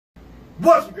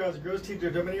What's up, guys and girls?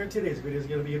 Teacher Drum here. Today's video is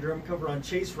going to be a drum cover on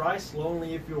Chase Rice,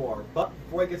 Lonely If You Are. But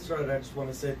before I get started, I just want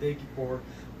to say thank you for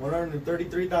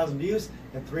 133,000 views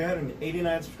and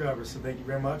 389 subscribers. So thank you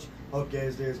very much. Hope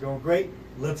guys' day is going great.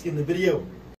 Let's get in the video.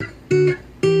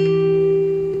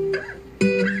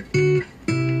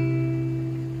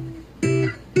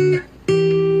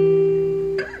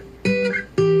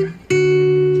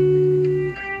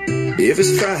 If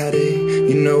it's Friday,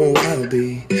 you know I'll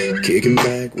be kicking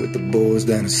back with the boys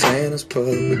down at Santa's pub.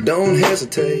 But don't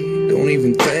hesitate, don't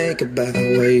even think about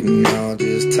waiting, I'll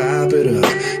just type it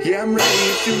up. Yeah, I'm ready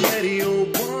if you're ready, you're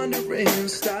wondering,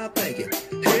 stop thinking,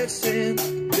 hit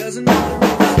send, doesn't matter.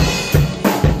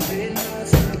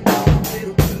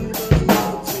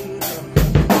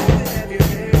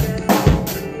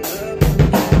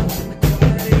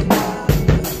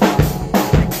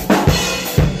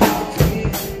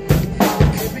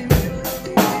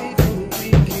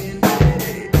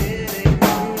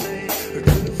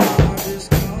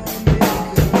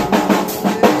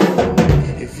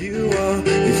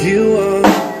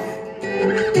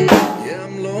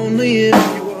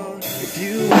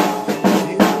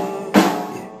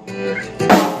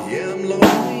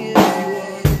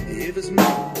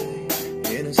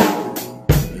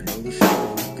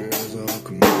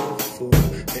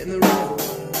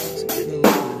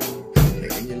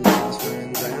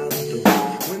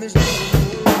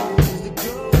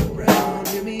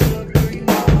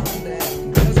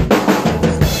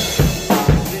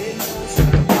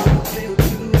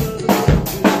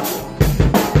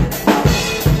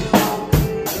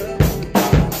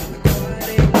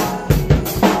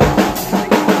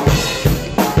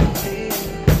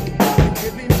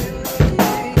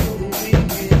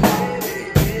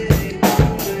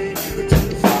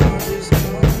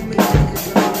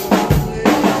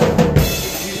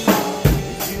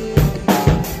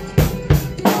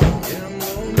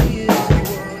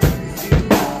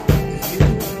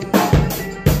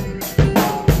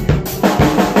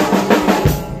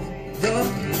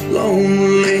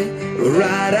 Lonely,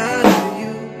 right out of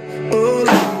you. Oh,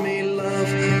 let me love.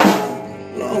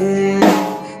 Lonely,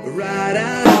 right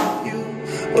out of you.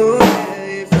 Oh, yeah,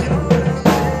 if you're not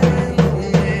there,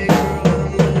 lonely girl,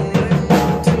 I'm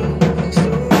lonely too. So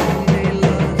let me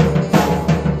love.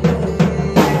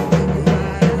 Lonely,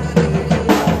 right out of you.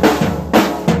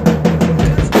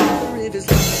 Doesn't matter if it's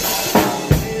in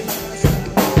my side,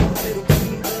 little too,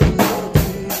 little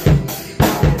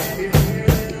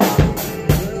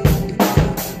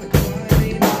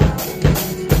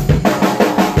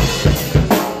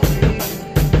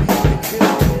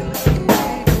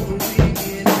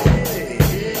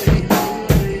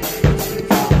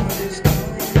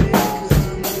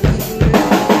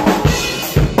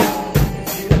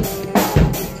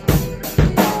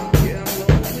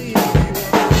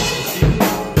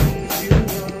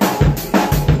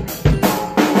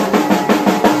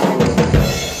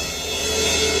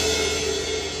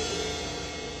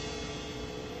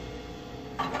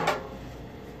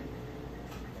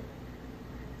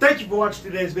Thank you for watching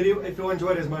today's video. If you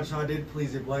enjoyed it as much as I did,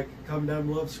 please leave a like, comment down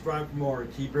below, subscribe for more.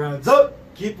 Keep your hands up,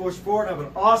 keep pushing forward, have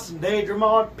an awesome day, drum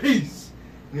on, peace.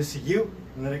 And I'll see you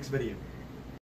in the next video.